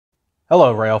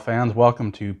Hello rail fans,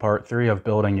 welcome to part 3 of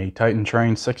building a Titan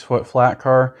Train 6-foot flat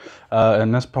car.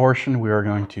 In this portion we are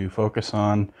going to focus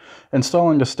on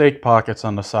installing the stake pockets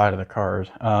on the side of the cars.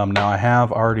 Now I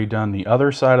have already done the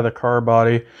other side of the car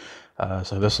body,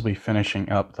 so this will be finishing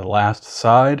up the last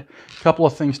side. A couple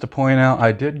of things to point out: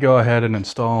 I did go ahead and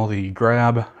install the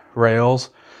grab rails.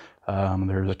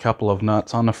 There's a couple of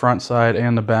nuts on the front side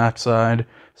and the back side.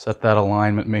 Set that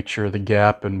alignment, make sure the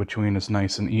gap in between is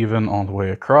nice and even all the way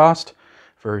across.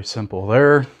 Very simple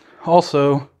there.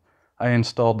 Also, I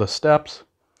installed the steps.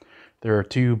 There are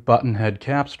 2 button head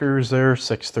cap screws there,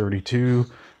 632,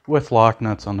 with lock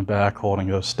nuts on the back holding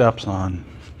those steps on.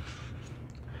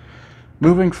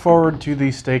 Moving forward to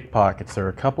the stake pockets, there are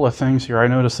a couple of things here. I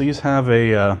noticed these have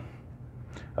a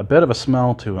bit of a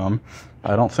smell to them.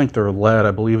 I don't think they're lead.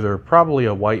 I believe they're probably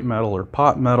a white metal or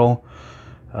pot metal.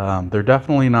 They're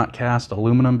definitely not cast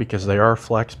aluminum because they are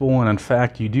flexible, and in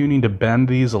fact you do need to bend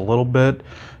these a little bit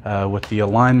with the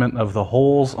alignment of the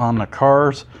holes on the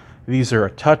cars. These are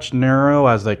a touch narrow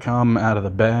as they come out of the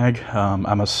bag.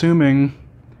 I'm assuming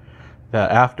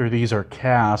that after these are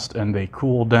cast and they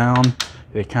cool down,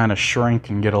 they kind of shrink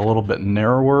and get a little bit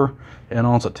narrower, and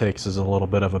all it takes is a little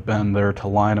bit of a bend there to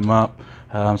line them up.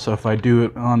 So if I do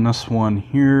it on this one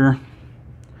here,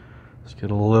 let's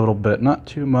get a little bit, not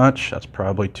too much, that's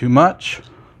probably too much.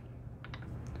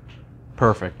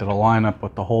 Perfect, it'll line up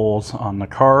with the holes on the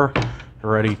car,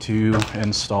 ready to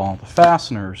install the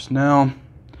fasteners. Now,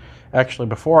 actually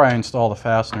before I install the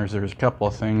fasteners, there's a couple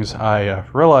of things I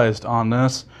realized on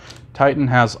this. Titan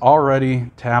has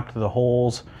already tapped the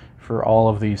holes for all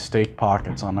of these stake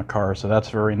pockets on the car, so that's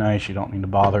very nice. You don't need to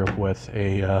bother with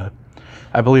a,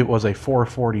 I believe it was a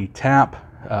 440 tap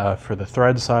for the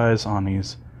thread size on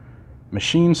these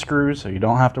machine screws, so you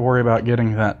don't have to worry about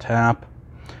getting that tap.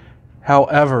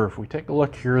 However, if we take a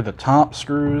look here, the top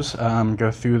screws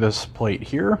go through this plate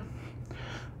here.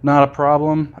 Not a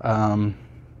problem.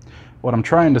 What I'm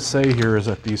trying to say here is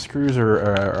that these screws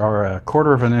are a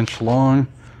 1/4 of an inch long.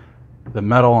 The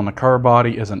metal on the car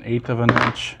body is 1/8 of an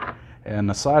inch, and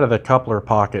the side of the coupler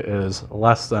pocket is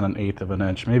less than 1/8 of an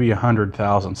inch, maybe 100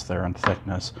 thousandths there in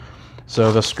thickness.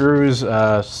 So the screws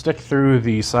stick through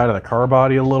the side of the car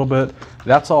body a little bit.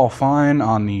 That's all fine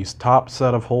on these top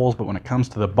set of holes, but when it comes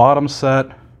to the bottom set,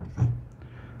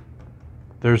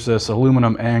 there's this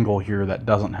aluminum angle here that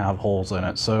doesn't have holes in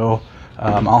it. So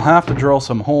I'll have to drill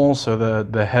some holes so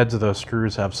the heads of those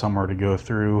screws have somewhere to go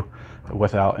through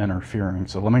without interfering.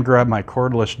 So let me grab my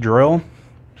cordless drill.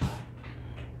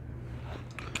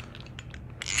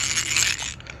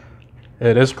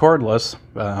 It is cordless.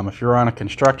 If you're on a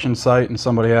construction site and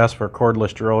somebody asks for a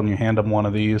cordless drill and you hand them one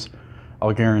of these,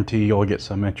 I'll guarantee you'll get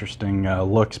some interesting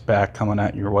looks back coming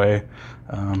at your way.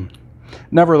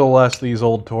 Nevertheless, these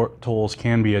old tools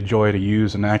can be a joy to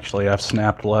use, and actually I've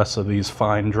snapped less of these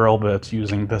fine drill bits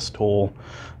using this tool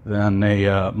than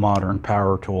a modern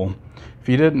power tool. If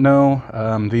you didn't know,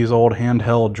 these old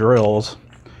handheld drills,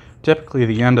 typically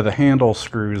the end of the handle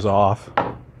screws off,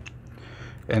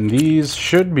 and these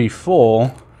should be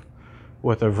full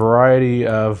with a variety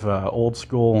of old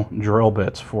school drill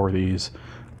bits for these.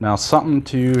 Now, something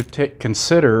to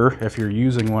consider if you're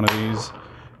using one of these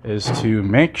is to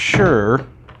make sure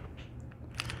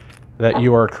that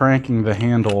you are cranking the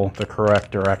handle the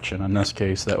correct direction. In this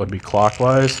case, that would be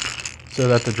clockwise, so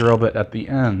that the drill bit at the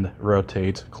end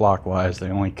rotates clockwise. They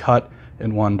only cut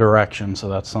in one direction, so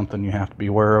that's something you have to be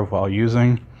aware of while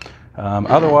using.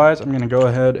 Otherwise, I'm going to go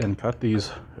ahead and cut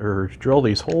these, or drill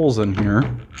these holes in here.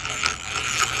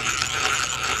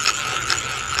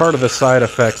 Part of the side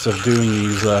effects of doing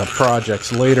these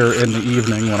projects later in the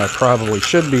evening when I probably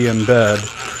should be in bed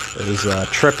is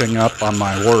tripping up on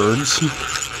my words.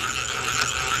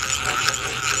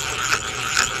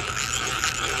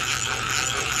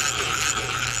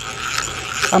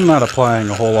 I'm not applying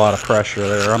a whole lot of pressure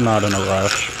there. I'm not in a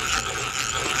rush.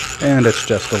 And it's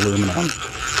just aluminum.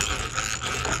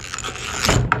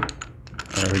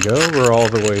 There we go, we're all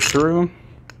the way through.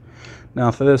 Now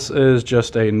this is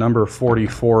just a number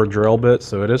 44 drill bit,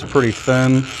 so it is pretty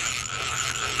thin.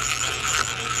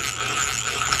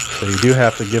 So you do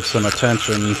have to give some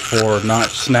attention for not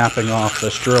snapping off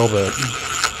this drill bit.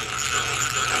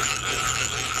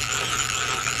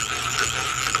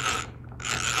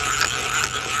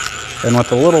 And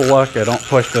with a little luck, I don't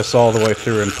push this all the way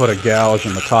through and put a gouge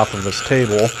in the top of this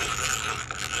table.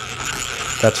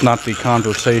 That's not the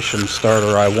conversation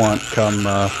starter I want come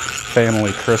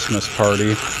family Christmas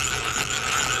party.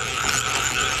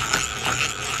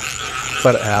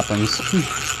 But it happens.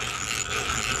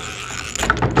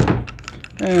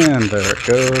 And there it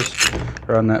goes.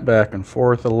 Run that back and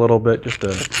forth a little bit just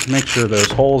to make sure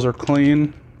those holes are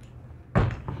clean.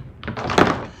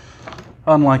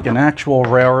 Unlike an actual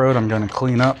railroad, I'm going to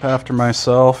clean up after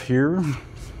myself here.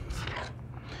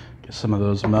 Get some of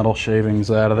those metal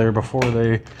shavings out of there before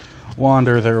they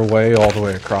wander their way all the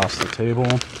way across the table.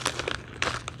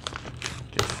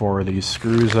 Get 4 of these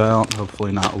screws out,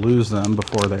 hopefully not lose them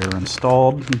before they are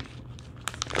installed.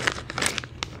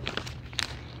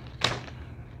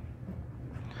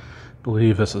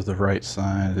 Believe this is the right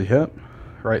size. Yep,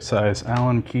 right size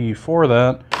Allen key for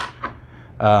that.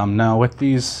 Now with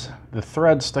these, the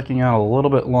thread sticking out a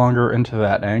little bit longer into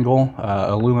that angle,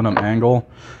 aluminum angle,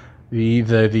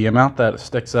 the amount that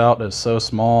sticks out is so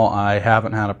small I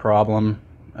haven't had a problem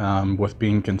with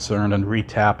being concerned and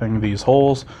retapping these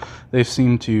holes. They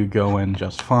seem to go in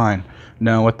just fine.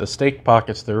 Now with the stake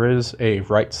pockets, there is a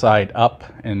right side up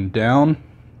and down.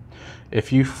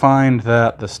 If you find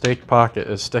that the stake pocket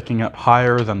is sticking up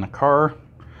higher than the car,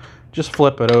 just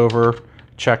flip it over,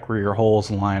 check where your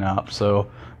holes line up. So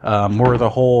where the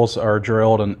holes are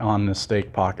drilled on the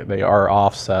stake pocket, they are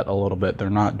offset a little bit. They're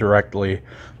not directly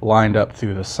lined up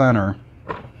through the center.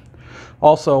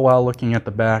 Also, while looking at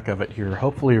the back of it here,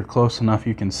 hopefully you're close enough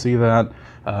you can see that.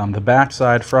 The back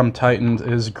side from Titan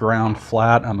is ground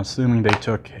flat. I'm assuming they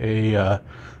took a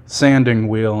sanding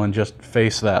wheel and just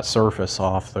faced that surface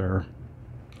off there.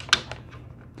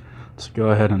 Let's go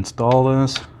ahead and install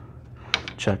this.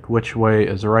 Check which way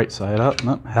is the right side up.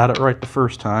 Nope, had it right the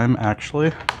first time,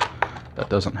 actually. That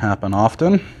doesn't happen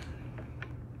often.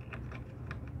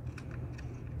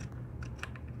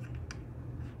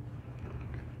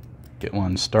 Get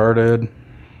one started.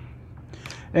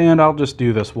 And I'll just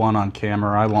do this one on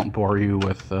camera. I won't bore you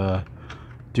with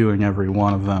doing every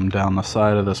one of them down the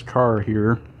side of this car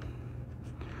here.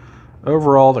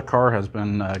 Overall, the car has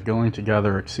been going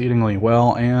together exceedingly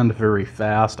well and very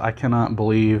fast. I cannot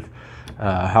believe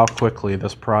how quickly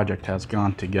this project has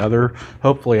gone together.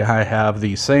 Hopefully I have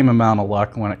the same amount of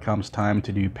luck when it comes time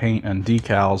to do paint and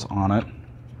decals on it.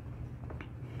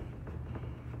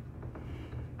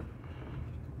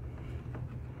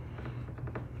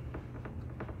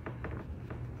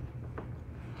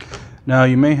 Now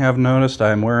you may have noticed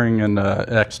I'm wearing an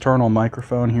external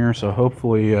microphone here, so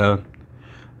hopefully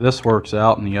this works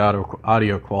out and the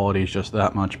audio quality is just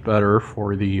that much better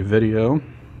for the video.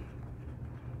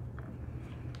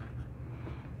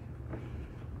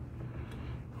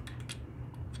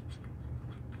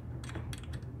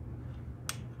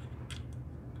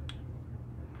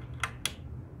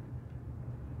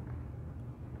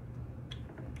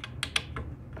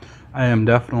 I am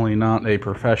definitely not a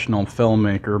professional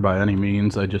filmmaker by any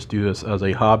means. I just do this as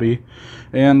a hobby.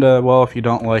 And, well, if you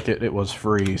don't like it, it was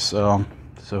free, so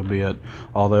be it.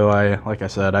 Although, like I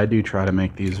said, I do try to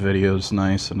make these videos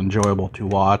nice and enjoyable to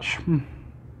watch.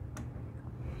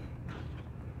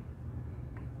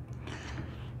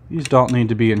 These don't need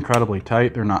to be incredibly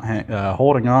tight. They're not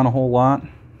holding on a whole lot.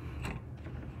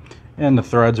 And the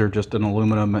threads are just in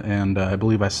aluminum, and I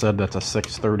believe I said that's a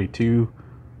 632.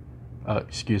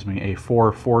 Excuse me, a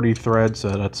 440 thread, so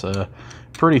that's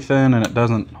pretty thin and it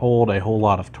doesn't hold a whole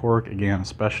lot of torque, again,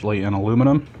 especially in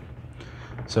aluminum.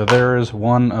 So there is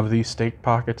one of these stake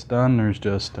pockets done. There's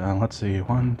just, let's see,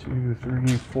 1, 2,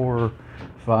 3, 4,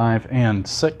 5, and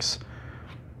 6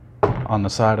 on the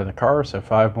side of the car, so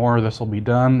 5 more. This will be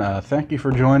done. Thank you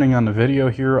for joining on the video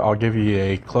here. I'll give you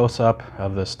a close-up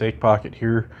of the stake pocket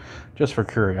here just for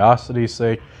curiosity's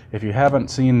sake. If you haven't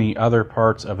seen the other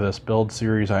parts of this build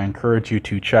series, I encourage you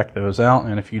to check those out,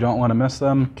 and if you don't want to miss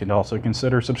them, you can also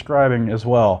consider subscribing as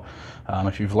well.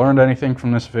 If you've learned anything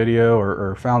from this video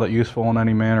or found it useful in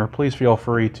any manner, please feel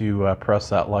free to press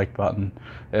that like button.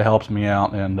 It helps me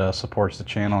out and supports the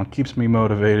channel and keeps me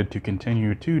motivated to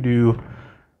continue to do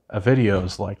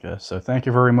videos like this. So thank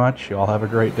you very much. You all have a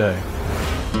great day.